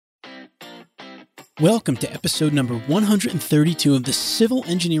Welcome to episode number 132 of the Civil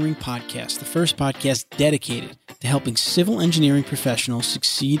Engineering Podcast, the first podcast dedicated to helping civil engineering professionals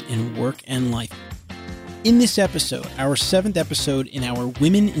succeed in work and life. In this episode, our seventh episode in our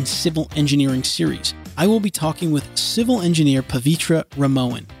Women in Civil Engineering series, I will be talking with civil engineer Pavitra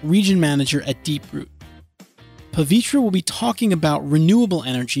Ramohan, region manager at Deeproot. Pavitra will be talking about renewable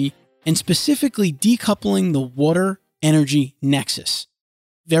energy and specifically decoupling the water energy nexus.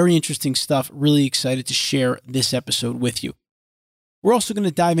 Very interesting stuff. Really excited to share this episode with you. We're also going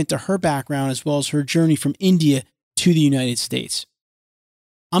to dive into her background as well as her journey from India to the United States.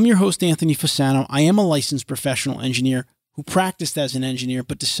 I'm your host, Anthony Fasano. I am a licensed professional engineer who practiced as an engineer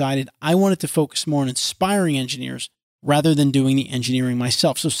but decided I wanted to focus more on inspiring engineers rather than doing the engineering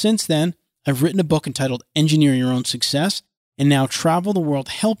myself. So since then, I've written a book entitled Engineer Your Own Success and now travel the world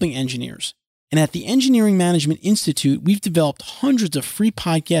helping engineers. And at the Engineering Management Institute, we've developed hundreds of free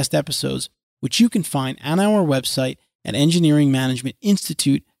podcast episodes, which you can find on our website at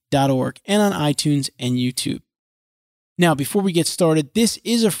engineeringmanagementinstitute.org and on iTunes and YouTube. Now, before we get started, this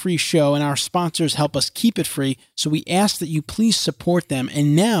is a free show and our sponsors help us keep it free, so we ask that you please support them.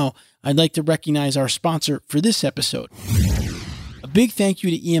 And now, I'd like to recognize our sponsor for this episode. A big thank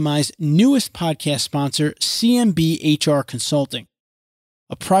you to EMI's newest podcast sponsor, CMB HR Consulting,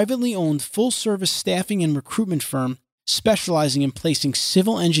 a privately owned full-service staffing and recruitment firm specializing in placing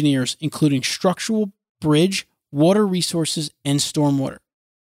civil engineers, including structural, bridge, water resources, and stormwater.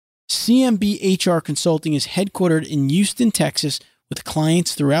 CMB HR Consulting is headquartered in Houston, Texas, with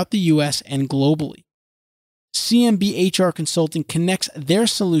clients throughout the U.S. and globally. CMB HR Consulting connects their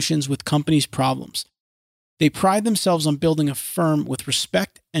solutions with companies' problems. They pride themselves on building a firm with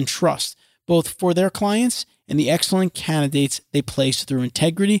respect and trust, both for their clients and the excellent candidates they place through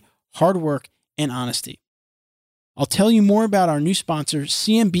integrity, hard work, and honesty. I'll tell you more about our new sponsor,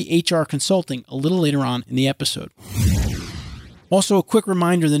 CMB HR Consulting, a little later on in the episode. Also, a quick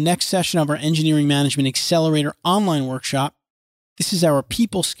reminder, the next session of our Engineering Management Accelerator online workshop, this is our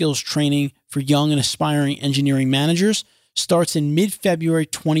people skills training for young and aspiring engineering managers, starts in mid-February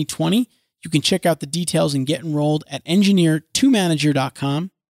 2020. You can check out the details and get enrolled at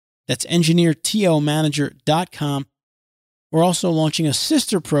engineer2manager.com. That's engineer2manager.com. We're also launching a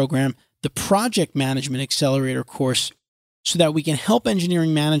sister program, the Project Management Accelerator course, so that we can help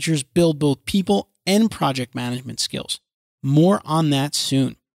engineering managers build both people and project management skills. More on that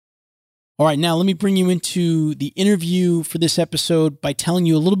soon. All right, now let me bring you into the interview for this episode by telling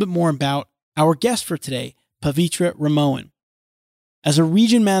you a little bit more about our guest for today, Pavitra Ramohan. As a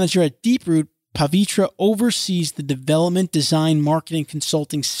region manager at Deeproot, Pavitra oversees the development, design, marketing,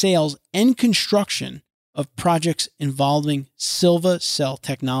 consulting, sales, and construction of projects involving Silva cell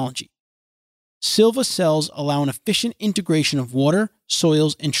technology. Silva cells allow an efficient integration of water,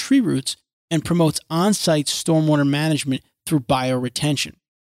 soils, and tree roots and promotes on-site stormwater management through bioretention.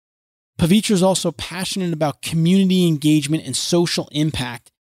 Pavitra is also passionate about community engagement and social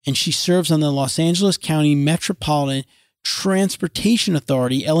impact, and she serves on the Los Angeles County Metropolitan Transportation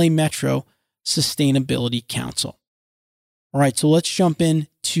Authority, LA Metro, Sustainability Council. All right, so let's jump in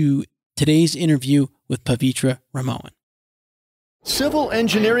to today's interview with Pavitra Ramohan. Civil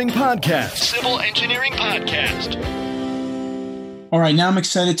Engineering Podcast. Civil Engineering Podcast. All right, now I'm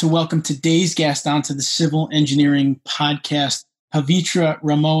excited to welcome today's guest onto the Civil Engineering Podcast, Pavitra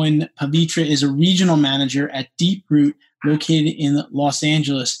Ramohan. Pavitra is a regional manager at Deeproot, located in Los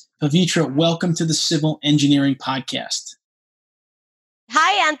Angeles. Pavitra, welcome to the Civil Engineering Podcast.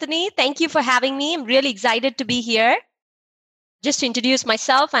 Hi, Anthony. Thank you for having me. I'm really excited to be here. Just to introduce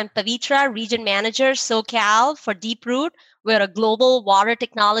myself, I'm Pavitra, Region Manager, SoCal for Deeproot. We're a global water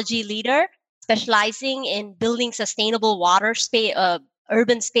technology leader specializing in building sustainable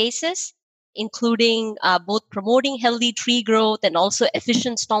urban spaces, including both promoting healthy tree growth and also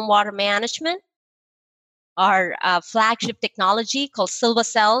efficient stormwater management. Our flagship technology called Silva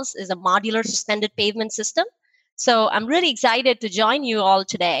Cells is a modular suspended pavement system. So I'm really excited to join you all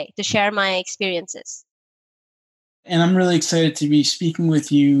today to share my experiences. And I'm really excited to be speaking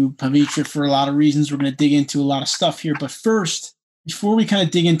with you, Pavitra, for a lot of reasons. We're going to dig into a lot of stuff here. But first, before we kind of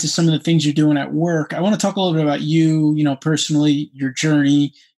dig into some of the things you're doing at work, I want to talk a little bit about you, personally, your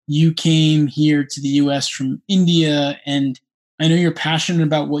journey. You came here to the U.S. from India, and I know you're passionate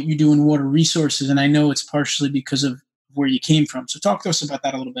about what you do in water resources, and I know it's partially because of where you came from. So talk to us about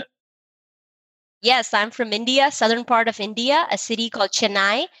that a little bit. Yes, I'm from India, southern part of India, a city called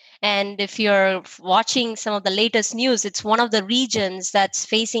Chennai. And if you're watching some of the latest news, it's one of the regions that's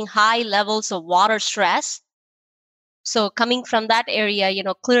facing high levels of water stress. So coming from that area,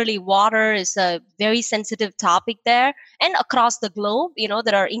 clearly water is a very sensitive topic there. And across the globe,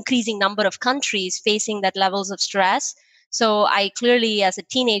 there are increasing number of countries facing that levels of stress. So I clearly, as a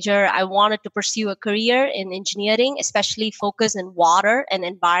teenager, I wanted to pursue a career in engineering, especially focus in water and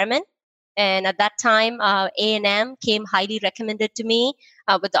environment. And at that time, A&M came highly recommended to me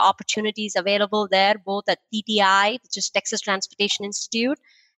with the opportunities available there, both at TTI, which is Texas Transportation Institute,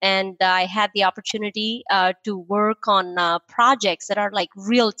 and I had the opportunity to work on projects that are like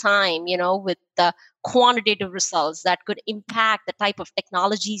real time, with the quantitative results that could impact the type of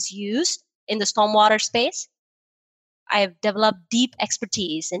technologies used in the stormwater space. I have developed deep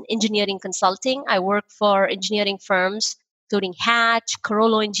expertise in engineering consulting. I work for engineering firms including Hatch,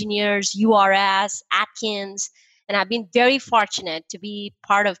 Carollo Engineers, URS, Atkins, and I've been very fortunate to be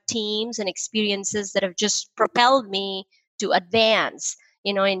part of teams and experiences that have just propelled me to advance,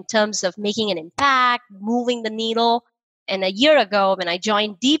 in terms of making an impact, moving the needle. And a year ago, when I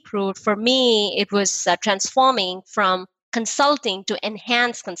joined Deeproot, for me, it was transforming from consulting to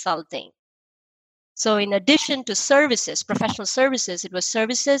enhanced consulting. So in addition to services, professional services, it was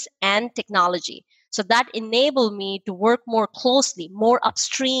services and technology. So that enabled me to work more closely, more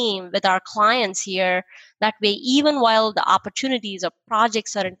upstream with our clients here. That way, even while the opportunities or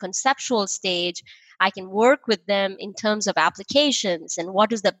projects are in conceptual stage, I can work with them in terms of applications and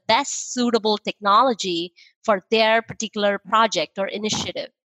what is the best suitable technology for their particular project or initiative.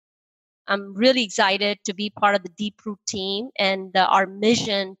 I'm really excited to be part of the Deeproot team and our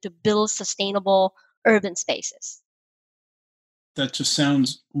mission to build sustainable urban spaces. That just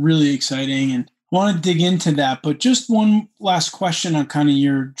sounds really exciting, and I want to dig into that. But just one last question on kind of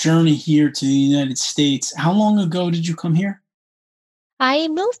your journey here to the United States. How long ago did you come here? I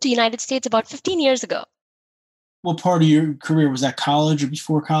moved to the United States about 15 years ago. What part of your career was that? College or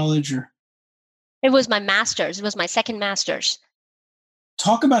before college? Or it was my master's. It was my second master's.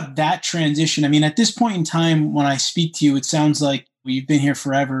 Talk about that transition. I mean, at this point in time, when I speak to you, it sounds like you've been here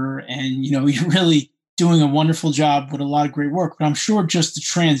forever and, you're really doing a wonderful job with a lot of great work. But I'm sure just the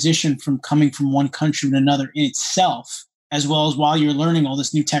transition from coming from one country to another in itself, as well as while you're learning all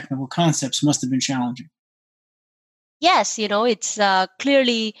this new technical concepts, must have been challenging. Yes, it's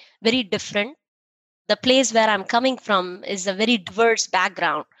clearly very different. The place where I'm coming from is a very diverse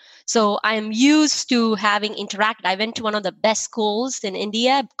background. So I'm used to having interacted. I went to one of the best schools in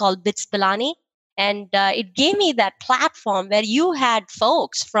India called BITS Pilani. And it gave me that platform where you had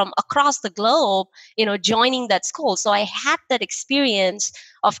folks from across the globe, joining that school. So I had that experience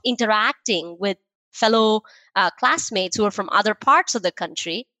of interacting with fellow classmates who are from other parts of the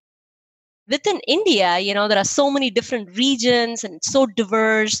country. Within India, there are so many different regions and it's so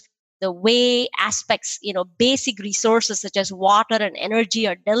diverse. The way aspects, basic resources such as water and energy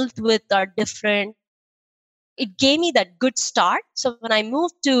are dealt with are different. It gave me that good start. So when I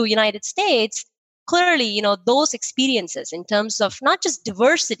moved to United States, clearly, those experiences in terms of not just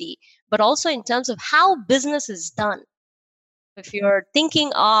diversity, but also in terms of how business is done. If you're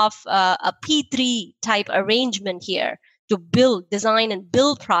thinking of a P3 type arrangement here to design and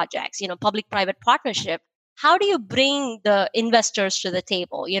build projects, public-private partnership, how do you bring the investors to the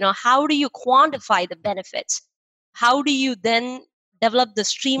table? How do you quantify the benefits? How do you then develop the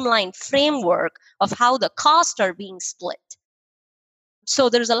streamlined framework of how the costs are being split? So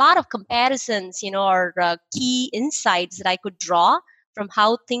there's a lot of comparisons, or key insights that I could draw from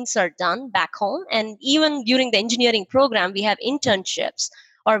how things are done back home. And even during the engineering program, we have internships,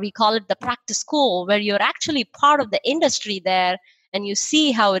 or we call it the practice school, where you're actually part of the industry there and you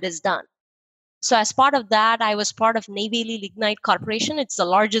see how it is done. So as part of that, I was part of Neyveli Lignite Corporation. It's the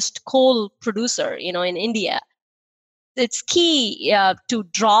largest coal producer, in India. It's key to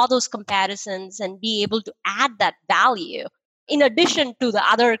draw those comparisons and be able to add that value in addition to the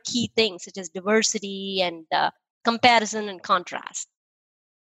other key things such as diversity and comparison and contrast.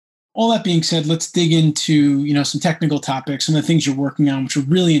 All that being said, let's dig into, some technical topics, some of the things you're working on, which are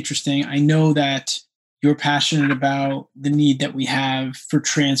really interesting. I know that you're passionate about the need that we have for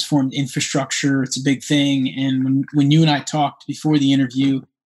transformed infrastructure. It's a big thing. And when you and I talked before the interview,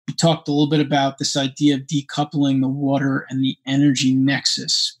 we talked a little bit about this idea of decoupling the water and the energy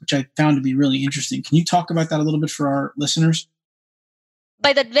nexus, which I found to be really interesting. Can you talk about that a little bit for our listeners?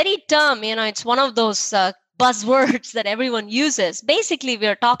 By that very term, it's one of those buzzwords that everyone uses. Basically, we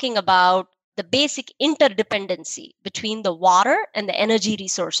are talking about the basic interdependency between the water and the energy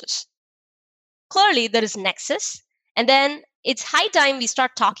resources. Clearly, there is nexus, and then it's high time we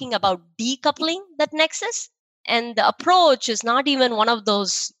start talking about decoupling that nexus. And the approach is not even one of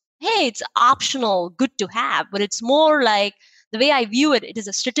those, hey, it's optional, good to have, but it's more like the way I view it, it is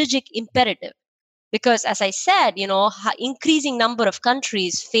a strategic imperative. Because as I said, increasing number of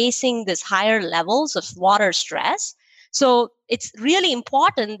countries facing this higher levels of water stress. So it's really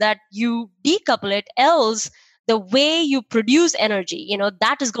important that you decouple it, else the way you produce energy,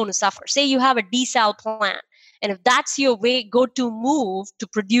 that is going to suffer. Say you have a desal plant, and if that's your way go-to move to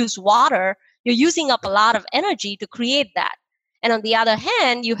produce water, you're using up a lot of energy to create that. And on the other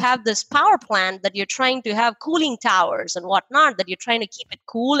hand, you have this power plant that you're trying to have cooling towers and whatnot, that you're trying to keep it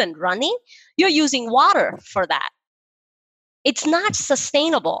cool and running. You're using water for that. It's not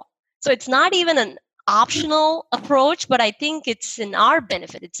sustainable. So it's not even an optional approach, but I think it's in our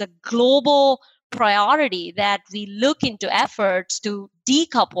benefit. It's a global priority that we look into efforts to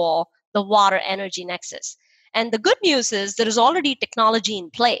decouple the water energy nexus. And the good news is there is already technology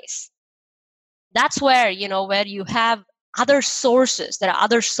in place. That's where, where you have other sources. There are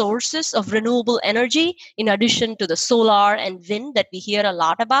other sources of renewable energy in addition to the solar and wind that we hear a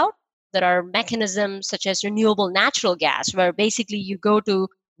lot about. There are mechanisms such as renewable natural gas, where basically you go to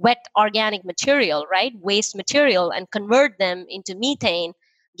wet organic material, right? Waste material, and convert them into methane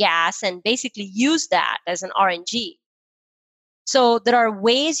gas and basically use that as an RNG. So there are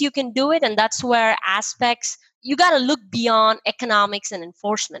ways you can do it, and that's where aspects, you got to look beyond economics and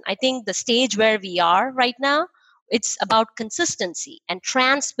enforcement. I think the stage where we are right now, it's about consistency and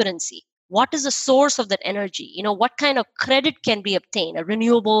transparency. What is the source of that energy? What kind of credit can be obtained? A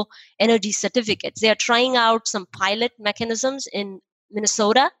renewable energy certificates. They are trying out some pilot mechanisms in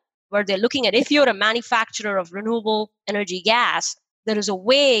Minnesota, where they're looking at, if you're a manufacturer of renewable energy gas, there is a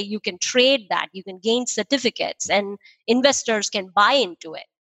way you can trade that. You can gain certificates and investors can buy into it.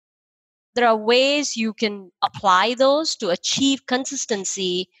 There are ways you can apply those to achieve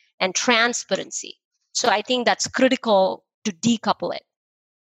consistency and transparency. So I think that's critical to decouple it.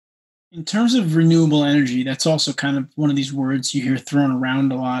 In terms of renewable energy, that's also kind of one of these words you hear thrown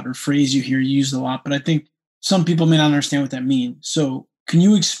around a lot, or phrase you hear used a lot, but I think some people may not understand what that means. So can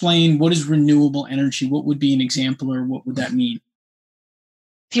you explain, what is renewable energy? What would be an example, or what would that mean?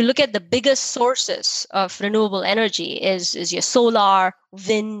 If you look at the biggest sources of renewable energy is your solar,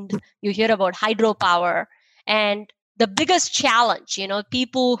 wind, you hear about hydropower. And the biggest challenge,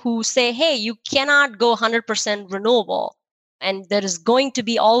 people who say, hey, you cannot go 100% renewable, and there is going to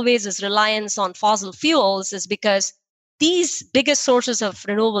be always this reliance on fossil fuels, is because these biggest sources of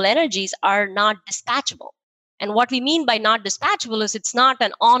renewable energies are not dispatchable. And what we mean by not dispatchable is it's not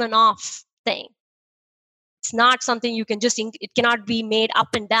an on and off thing. It's not something you can it cannot be made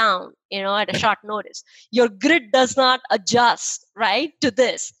up and down, at a short notice. Your grid does not adjust, right, to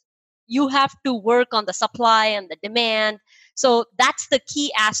this. You have to work on the supply and the demand. So that's the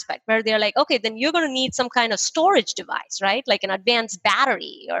key aspect, where they're like, okay, then you're going to need some kind of storage device, right? Like an advanced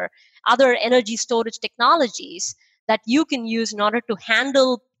battery or other energy storage technologies that you can use in order to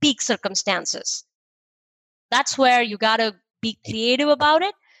handle peak circumstances. That's where you got to be creative about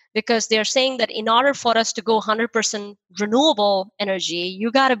it, because they're saying that in order for us to go 100% renewable energy, you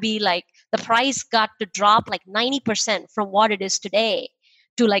got to be like, the price got to drop like 90% from what it is today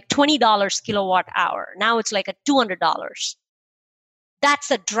to like $20 kilowatt hour. Now it's like a $200. That's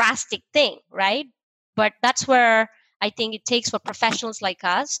a drastic thing, right? But that's where I think it takes for professionals like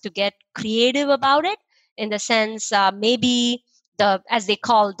us to get creative about it, in the sense, maybe as they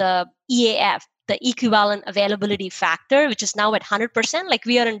call the EAF, the equivalent availability factor, which is now at 100%, like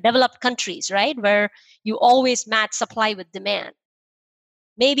we are in developed countries, right? Where you always match supply with demand.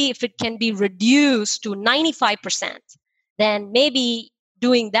 Maybe if it can be reduced to 95%, then maybe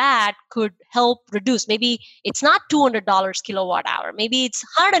doing that could help reduce. Maybe it's not $200 kilowatt hour. Maybe it's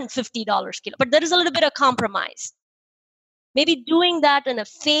 $150 kilo, but there is a little bit of compromise. Maybe doing that in a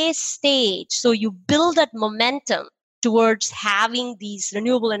phase stage, so you build that momentum towards having these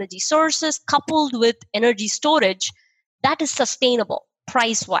renewable energy sources coupled with energy storage that is sustainable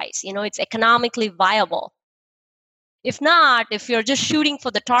price-wise. It's economically viable. If not, if you're just shooting for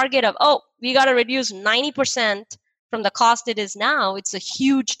the target of, oh, we got to reduce 90% from the cost it is now, it's a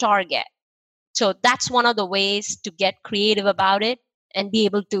huge target. So that's one of the ways to get creative about it and be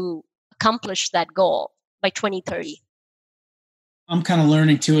able to accomplish that goal by 2030. I'm kind of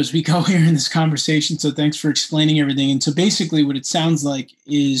learning too as we go here in this conversation. So thanks for explaining everything. And so basically what it sounds like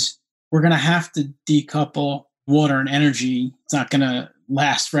is we're going to have to decouple water and energy. It's not going to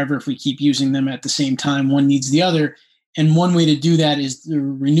last forever if we keep using them at the same time. One needs the other. And one way to do that is the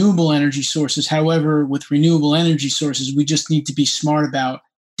renewable energy sources. However, with renewable energy sources, we just need to be smart about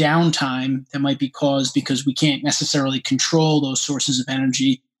downtime that might be caused because we can't necessarily control those sources of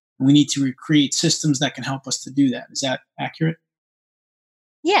energy. We need to create systems that can help us to do that. Is that accurate?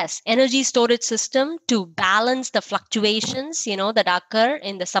 Yes, energy storage system to balance the fluctuations, that occur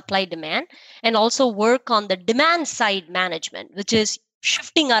in the supply demand, and also work on the demand side management, which is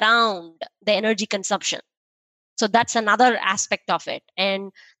shifting around the energy consumption. So that's another aspect of it.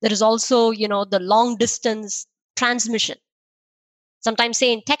 And there is also, the long distance transmission. Sometimes,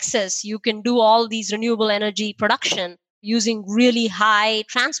 say in Texas, you can do all these renewable energy production using really high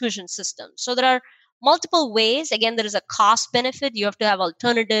transmission systems. So there are multiple ways. Again, there is a cost benefit. You have to have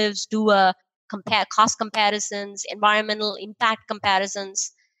alternatives, do a compare cost comparisons, environmental impact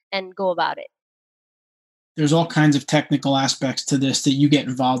comparisons, and go about it. There's all kinds of technical aspects to this that you get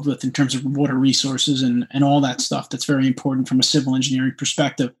involved with in terms of water resources and all that stuff that's very important from a civil engineering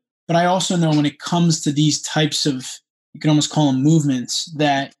perspective. But I also know when it comes to these types of, you can almost call them movements,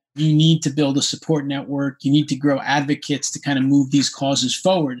 that you need to build a support network. You need to grow advocates to kind of move these causes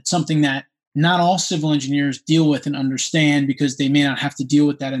forward. It's something that not all civil engineers deal with and understand because they may not have to deal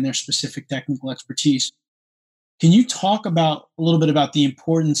with that in their specific technical expertise. Can you talk about a little bit about the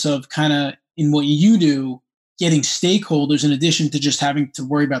importance of kind of in what you do, getting stakeholders in addition to just having to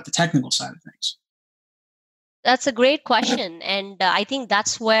worry about the technical side of things? That's a great question. And I think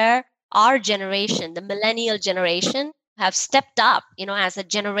that's where our generation, the millennial generation, have stepped up, as a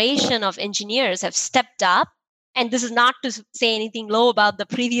generation of engineers have stepped up. And this is not to say anything low about the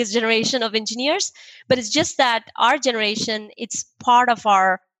previous generation of engineers, but it's just that our generation, it's part of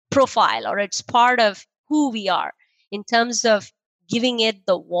our profile, or it's part of who we are in terms of giving it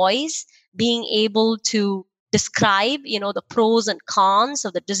the voice, being able to describe, the pros and cons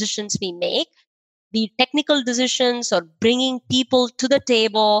of the decisions we make, be technical decisions or bringing people to the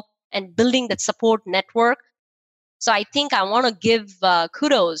table and building that support network. So I think I want to give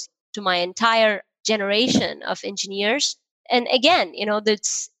kudos to my entire generation of engineers. And again,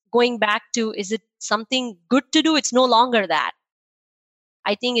 that's going back to, is it something good to do? It's no longer that.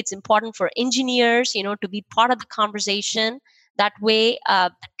 I think it's important for engineers, to be part of the conversation. That way,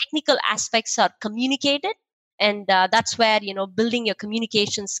 the technical aspects are communicated. And that's where, building your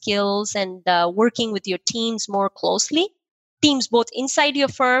communication skills and working with your teams more closely, teams both inside your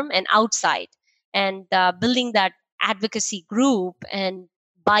firm and outside, and building that advocacy group and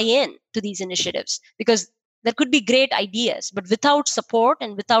buy in to these initiatives. Because there could be great ideas, but without support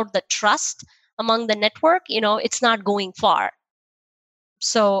and without the trust among the network, it's not going far.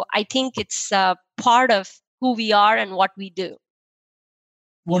 So I think it's part of who we are and what we do.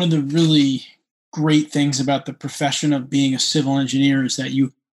 One of the really great things about the profession of being a civil engineer is that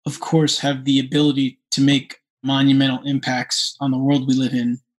you, of course, have the ability to make monumental impacts on the world we live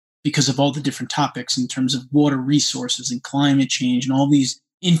in because of all the different topics in terms of water resources and climate change and all these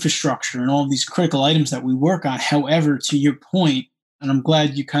infrastructure and all these critical items that we work on. However, to your point, and I'm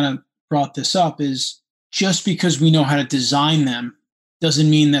glad you kind of brought this up, is just because we know how to design them doesn't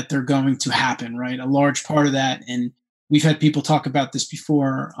mean that they're going to happen, right? A large part of that, and we've had people talk about this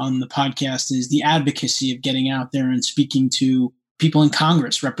before on the podcast, is the advocacy of getting out there and speaking to people in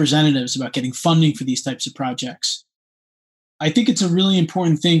Congress, representatives, about getting funding for these types of projects. I think it's a really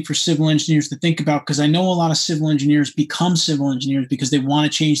important thing for civil engineers to think about, because I know a lot of civil engineers become civil engineers because they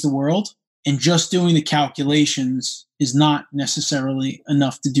want to change the world, and just doing the calculations is not necessarily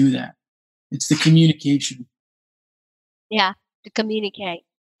enough to do that. It's the communication. Yeah, to communicate.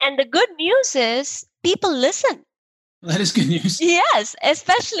 And the good news is people listen. That is good news. Yes,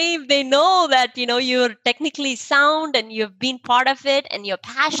 especially if they know that, you're technically sound and you've been part of it and you're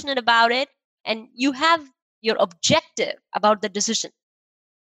passionate about it and you have your objective about the decision.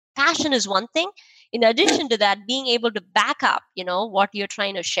 Passion is one thing. In addition to that, being able to back up, what you're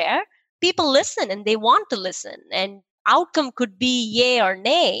trying to share, people listen and they want to listen. And outcome could be yay or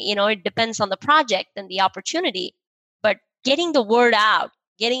nay. It depends on the project and the opportunity. But getting the word out,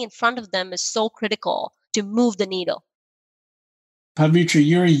 getting in front of them is so critical to move the needle. Pavitra,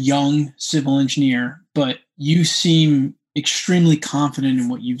 you're a young civil engineer, but you seem extremely confident in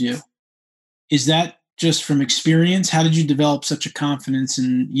what you do. Is that just from experience? How did you develop such a confidence?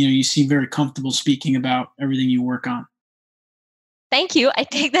 And, you seem very comfortable speaking about everything you work on. Thank you. I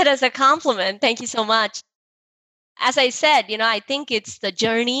take that as a compliment. Thank you so much. As I said, I think it's the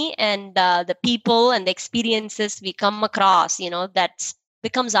journey and the people and the experiences we come across, that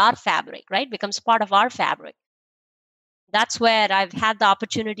becomes our fabric, right? Becomes part of our fabric. That's where I've had the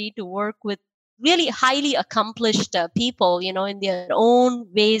opportunity to work with really highly accomplished people, in their own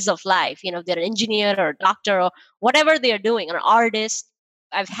ways of life. If they're an engineer or a doctor or whatever they're doing, an artist.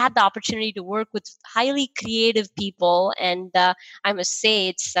 I've had the opportunity to work with highly creative people. And I must say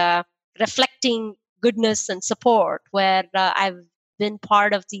it's reflecting goodness and support where I've been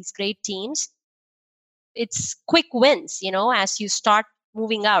part of these great teams. It's quick wins, as you start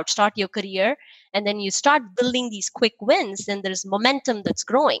moving out, start your career, and then you start building these quick wins, then there's momentum that's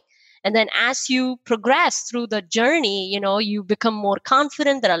growing. And then as you progress through the journey, you become more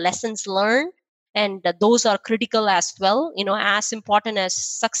confident. There are lessons learned, and those are critical as well, as important as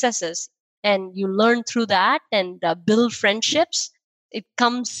successes. And you learn through that and build friendships. It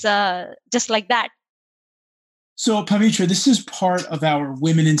comes just like that. So, Pavitra, this is part of our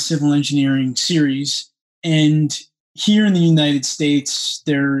Women in Civil Engineering series. And here in the United States,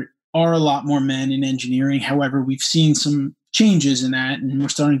 there are a lot more men in engineering. However, we've seen some changes in that, and we're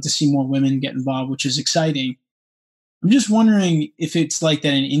starting to see more women get involved, which is exciting. I'm just wondering if it's like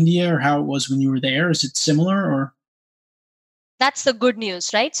that in India or how it was when you were there. Is it similar or? That's the good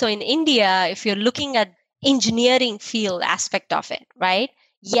news, right? So in India, if you're looking at engineering field aspect of it, right?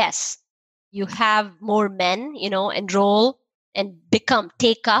 Yes, you have more men, enroll and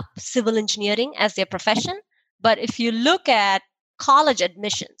take up civil engineering as their profession. But if you look at college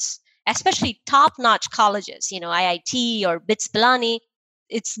admissions, especially top-notch colleges, IIT or BITS Pilani,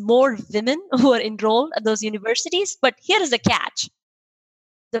 it's more women who are enrolled at those universities. But here is the catch.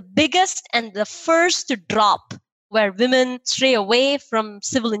 The biggest and the first to drop where women stray away from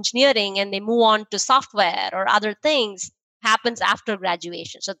civil engineering and they move on to software or other things happens after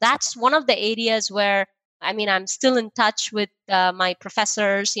graduation. So that's one of the areas where, I'm still in touch with my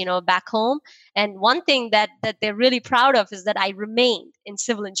professors, back home. And one thing that they're really proud of is that I remained in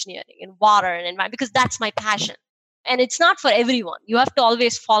civil engineering, in water and environment, because that's my passion. And it's not for everyone. You have to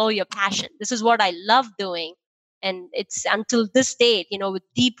always follow your passion. This is what I love doing. And it's until this date, with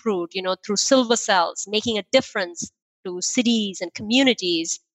Deeproot, through silver cells, making a difference to cities and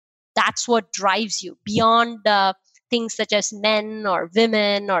communities. That's what drives you beyond things such as men or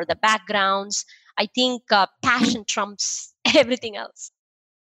women or the backgrounds. I think passion trumps everything else.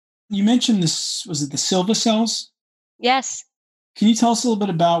 You mentioned this, was it the silver cells? Yes. Can you tell us a little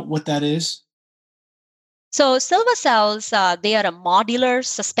bit about what that is? So silver cells, they are a modular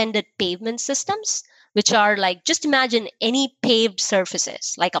suspended pavement systems, which are like, just imagine any paved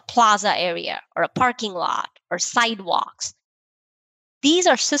surfaces, like a plaza area or a parking lot or sidewalks. These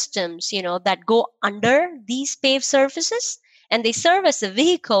are systems, that go under these paved surfaces, and they serve as a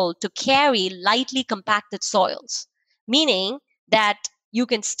vehicle to carry lightly compacted soils, meaning that you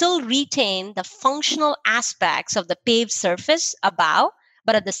can still retain the functional aspects of the paved surface above,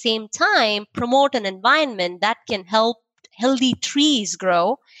 but at the same time promote an environment that can help healthy trees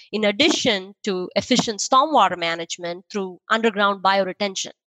grow, in addition to efficient stormwater management through underground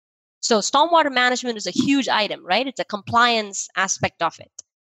bioretention. So stormwater management is a huge item, right? It's a compliance aspect of it.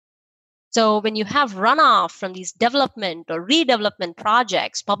 So when you have runoff from these development or redevelopment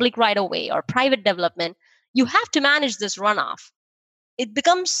projects, public right-of-way or private development, you have to manage this runoff. It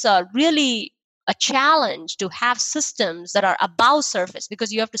becomes really a challenge to have systems that are above surface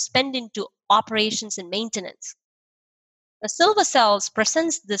because you have to spend into operations and maintenance. The silver cells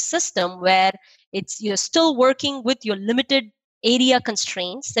presents this system where you're still working with your limited area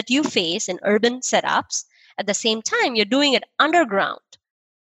constraints that you face in urban setups. At the same time, you're doing it underground.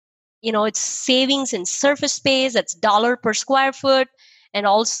 It's savings in surface space, that's dollar per square foot, and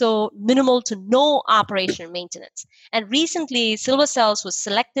also minimal to no operation maintenance. And recently, silver cells was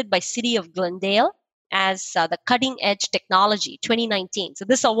selected by City of Glendale as the cutting edge technology 2019. So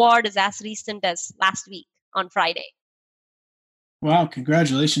this award is as recent as last week on Friday. Wow,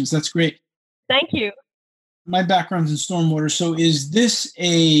 congratulations. That's great. Thank you. My background's in stormwater. So is this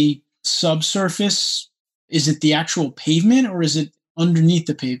a subsurface? Is it the actual pavement or is it underneath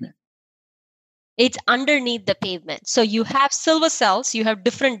the pavement? It's underneath the pavement. So you have silver cells, you have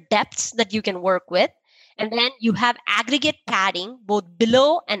different depths that you can work with. And then you have aggregate padding both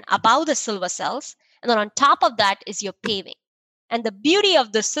below and above the silver cells. And then on top of that is your paving. And the beauty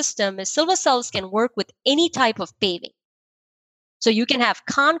of this system is silver cells can work with any type of paving. So you can have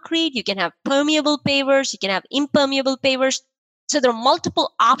concrete, you can have permeable pavers, you can have impermeable pavers. So there are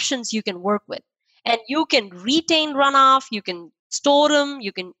multiple options you can work with. And you can retain runoff, you can store them,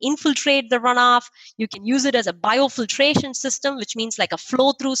 you can infiltrate the runoff, you can use it as a biofiltration system, which means like a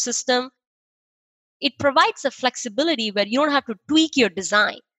flow-through system. It provides a flexibility where you don't have to tweak your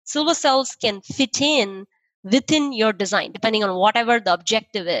design. Silver cells can fit in within your design, depending on whatever the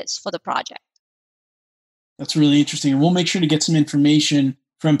objective is for the project. That's really interesting. And we'll make sure to get some information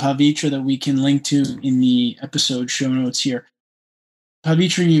from Pavitra that we can link to in the episode show notes here.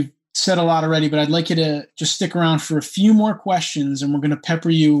 Pavitra, you've said a lot already, but I'd like you to just stick around for a few more questions, and we're going to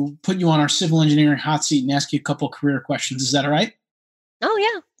put you on our civil engineering hot seat and ask you a couple of career questions. Is that all right? Oh,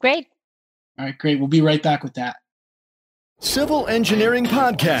 yeah. Great. All right, great. We'll be right back with that. Civil Engineering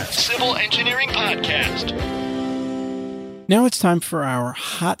Podcast. Civil Engineering Podcast. Now it's time for our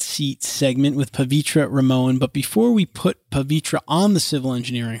hot seat segment with Pavitra Ramon. But before we put Pavitra on the civil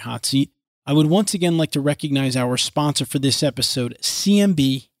engineering hot seat, I would once again like to recognize our sponsor for this episode,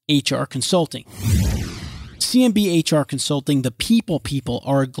 CMB HR Consulting. CMB HR Consulting, the people,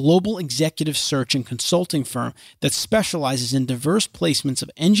 are a global executive search and consulting firm that specializes in diverse placements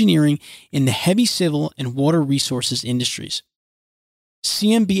of engineering in the heavy civil and water resources industries.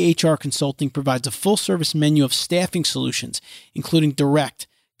 CMB HR Consulting provides a full-service menu of staffing solutions, including direct,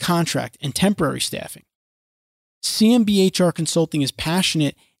 contract, and temporary staffing. CMB HR Consulting is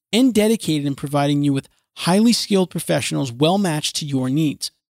passionate and dedicated in providing you with highly skilled professionals well-matched to your needs.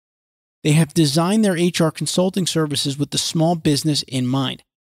 They have designed their HR consulting services with the small business in mind.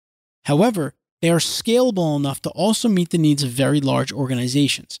 However, they are scalable enough to also meet the needs of very large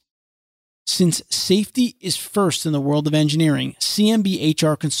organizations. Since safety is first in the world of engineering, CMB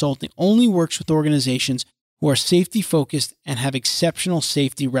HR Consulting only works with organizations who are safety-focused and have exceptional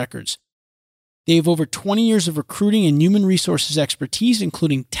safety records. They have over 20 years of recruiting and human resources expertise,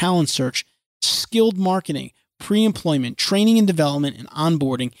 including talent search, skilled marketing, pre-employment, training and development, and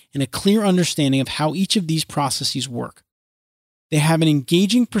onboarding, and a clear understanding of how each of these processes work. They have an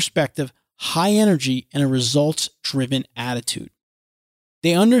engaging perspective, high energy, and a results-driven attitude.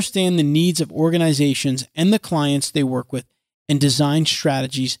 They understand the needs of organizations and the clients they work with and design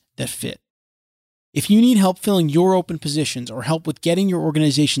strategies that fit. If you need help filling your open positions or help with getting your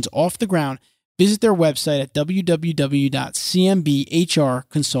organizations off the ground, visit their website at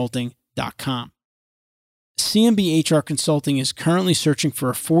www.cmbhrconsulting.com. CMB HR Consulting is currently searching for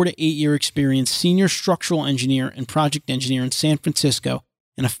a 4 to 8 year experienced senior structural engineer and project engineer in San Francisco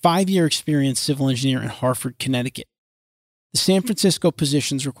and a 5-year experienced civil engineer in Hartford, Connecticut. The San Francisco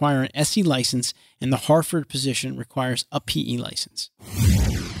positions require an SE license, and the Hartford position requires a PE license.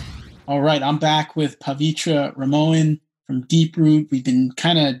 All right, I'm back with Pavitra Ramon from Deeproot. We've been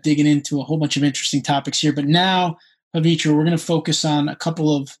kind of digging into a whole bunch of interesting topics here, but now, Pavitra, we're going to focus on a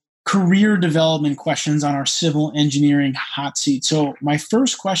couple of career development questions on our civil engineering hot seat. So my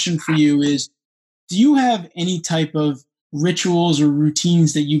first question for you is, do you have any type of rituals or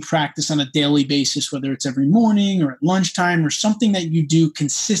routines that you practice on a daily basis, whether it's every morning or at lunchtime or something that you do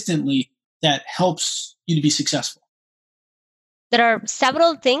consistently that helps you to be successful? There are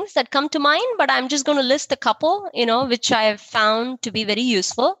several things that come to mind, but I'm just going to list a couple, which I have found to be very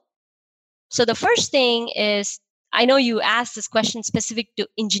useful. So the first thing is, I know you asked this question specific to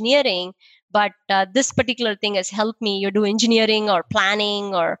engineering, but this particular thing has helped me. You do engineering or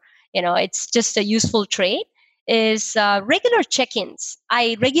planning or, it's just a useful trait, is regular check-ins.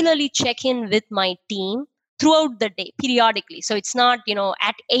 I regularly check in with my team throughout the day, periodically. So it's not,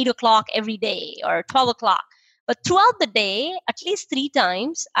 at 8 o'clock every day or 12 o'clock. But throughout the day, at least 3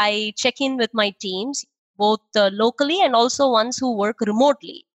 times, I check in with my teams, both locally and also ones who work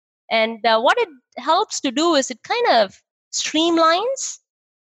remotely. And what it helps to do is it kind of streamlines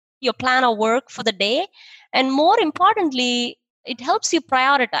your plan of work for the day. And more importantly, it helps you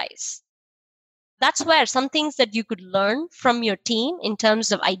prioritize. That's where some things that you could learn from your team in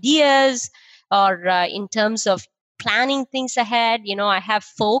terms of ideas or in terms of planning things ahead. I have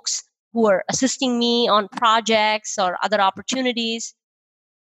folks who are assisting me on projects or other opportunities.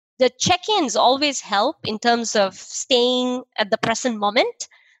 The check-ins always help in terms of staying at the present moment.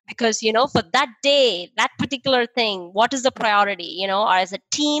 Because, for that day, that particular thing, what is the priority? Or as a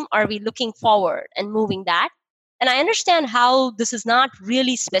team, are we looking forward and moving that? And I understand how this is not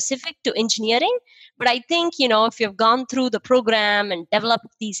really specific to engineering, but I think, if you've gone through the program and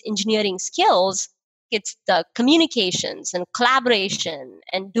developed these engineering skills, it's the communications and collaboration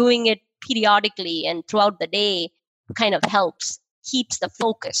and doing it periodically and throughout the day kind of helps, keeps the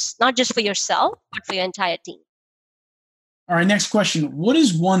focus, not just for yourself, but for your entire team. All right, next question. What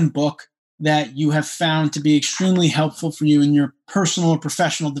is one book that you have found to be extremely helpful for you in your personal or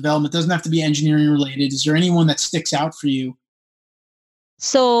professional development? It doesn't have to be engineering related. Is there anyone that sticks out for you?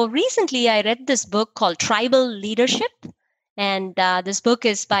 So recently I read this book called Tribal Leadership. And this book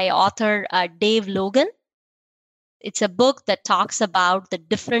is by author Dave Logan. It's a book that talks about the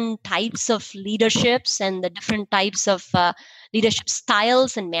different types of leaderships and the different types of leadership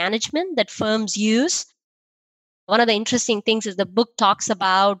styles and management that firms use. One of the interesting things is the book talks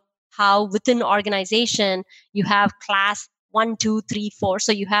about how within organization you have class 1, 2, 3, 4.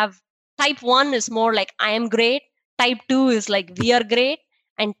 So you have type 1 is more like I am great. Type 2 is like we are great.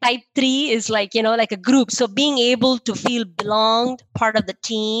 And type 3 is like, like a group. So being able to feel belonged, part of the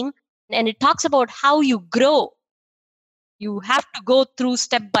team. And it talks about how you grow. You have to go through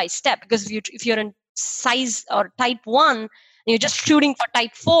step by step, because if you're in size or type 1, and you're just shooting for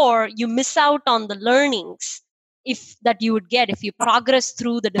type 4, you miss out on the learnings that you would get if you progress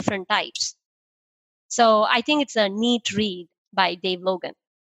through the different types. So I think it's a neat read by Dave Logan.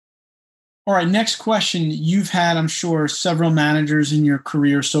 All right, next question. You've had, I'm sure, several managers in your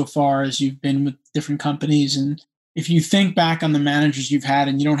career so far as you've been with different companies. And if you think back on the managers you've had,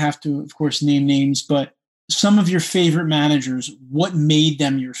 and you don't have to, of course, name names, but some of your favorite managers, what made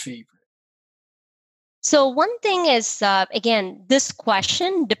them your favorite? So one thing is, again, this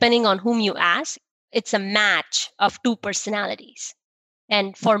question, depending on whom you ask, it's a match of two personalities.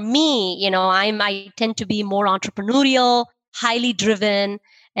 And for me, I tend to be more entrepreneurial, highly driven,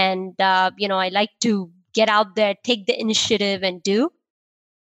 and, I like to get out there, take the initiative and do.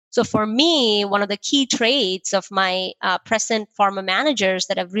 So for me, one of the key traits of my present pharma managers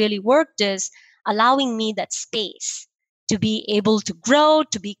that have really worked is allowing me that space to be able to grow,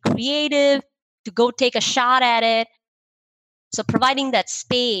 to be creative, to go take a shot at it. So providing that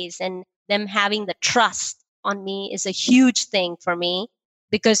space and them having the trust on me is a huge thing for me,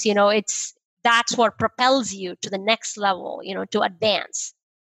 because, that's what propels you to the next level, to advance.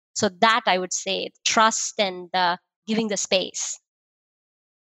 So that I would say trust and giving the space.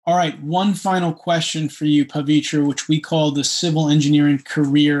 All right, one final question for you, Pavitra, which we call the civil engineering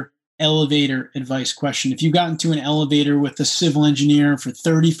career elevator advice question. If you got into an elevator with a civil engineer for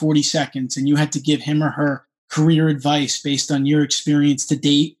 30, 40 seconds and you had to give him or her career advice based on your experience to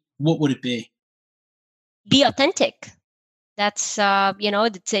date, what would it be? Be authentic. That's,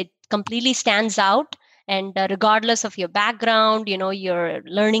 it completely stands out. And regardless of your background, your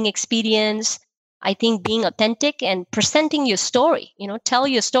learning experience, I think being authentic and presenting your story, tell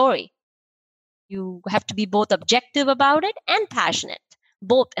your story. You have to be both objective about it and passionate,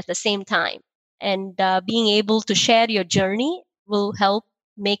 both at the same time. And being able to share your journey will help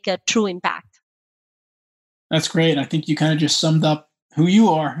make a true impact. That's great. I think you kind of just summed up who you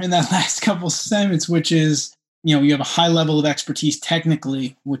are in that last couple of sentences, which is, you have a high level of expertise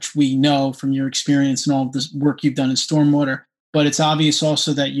technically, which we know from your experience and all of this work you've done in stormwater. But it's obvious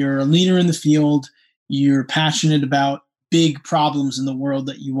also that you're a leader in the field. You're passionate about big problems in the world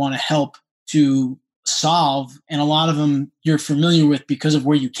that you want to help to solve. And a lot of them you're familiar with because of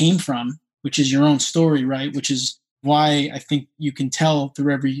where you came from, which is your own story, right? Which is why I think you can tell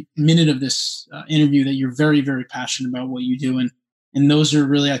through every minute of this interview that you're very, very passionate about what you do. And those are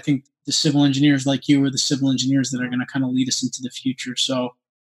really, I think, the civil engineers like you are the civil engineers that are going to kind of lead us into the future. So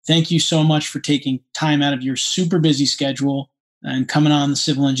thank you so much for taking time out of your super busy schedule and coming on the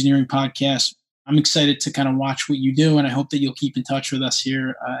Civil Engineering Podcast. I'm excited to kind of watch what you do, and I hope that you'll keep in touch with us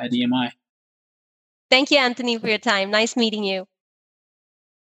here at EMI. Thank you, Anthony, for your time. Nice meeting you.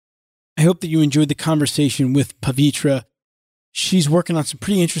 I hope that you enjoyed the conversation with Pavitra. She's working on some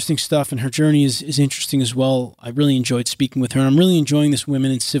pretty interesting stuff, and her journey is interesting as well. I really enjoyed speaking with her, and I'm really enjoying this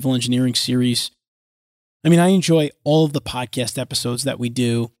Women in Civil Engineering series. I mean, I enjoy all of the podcast episodes that we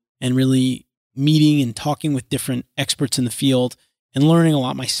do, and really meeting and talking with different experts in the field and learning a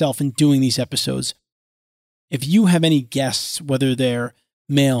lot myself in doing these episodes. If you have any guests, whether they're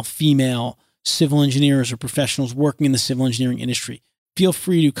male, female, civil engineers, or professionals working in the civil engineering industry, feel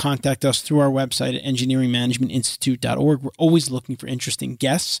free to contact us through our website at engineeringmanagementinstitute.org. We're always looking for interesting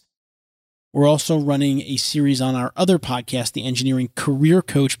guests. We're also running a series on our other podcast, the Engineering Career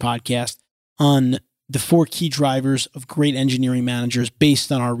Coach podcast, on the 4 key drivers of great engineering managers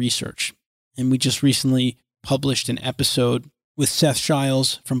based on our research. And we just recently published an episode with Seth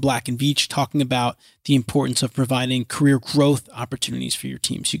Shiles from Black & Veatch talking about the importance of providing career growth opportunities for your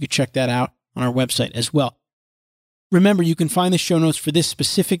team. So you could check that out on our website as well. Remember, you can find the show notes for this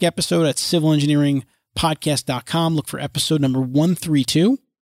specific episode at civilengineeringpodcast.com. Look for episode number 132.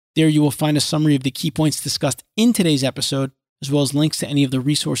 There you will find a summary of the key points discussed in today's episode, as well as links to any of the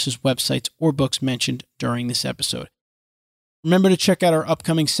resources, websites, or books mentioned during this episode. Remember to check out our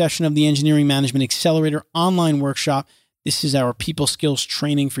upcoming session of the Engineering Management Accelerator online workshop. This is our people skills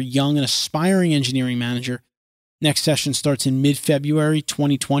training for young and aspiring engineering manager. Next session starts in mid-February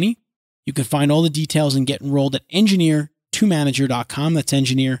 2020. You can find all the details and get enrolled at engineer2manager.com. That's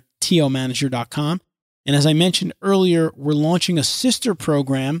engineer2manager.com. And as I mentioned earlier, we're launching a sister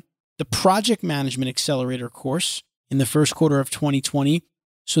program, the Project Management Accelerator course, in the first quarter of 2020,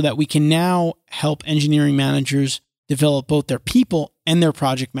 so that we can now help engineering managers develop both their people and their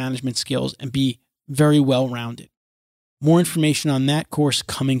project management skills and be very well-rounded. More information on that course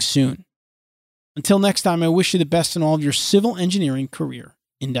coming soon. Until next time, I wish you the best in all of your civil engineering career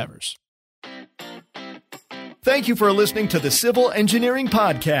endeavors. Thank you for listening to the Civil Engineering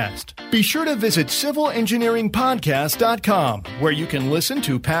Podcast. Be sure to visit civilengineeringpodcast.com, where you can listen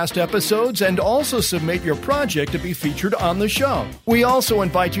to past episodes and also submit your project to be featured on the show. We also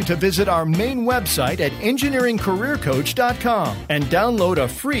invite you to visit our main website at engineeringcareercoach.com and download a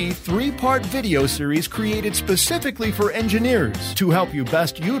free 3-part video series created specifically for engineers to help you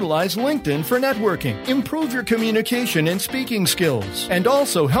best utilize LinkedIn for networking, improve your communication and speaking skills, and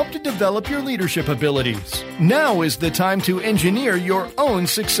also help to develop your leadership abilities. Now is the time to engineer your own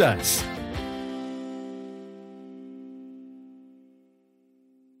success.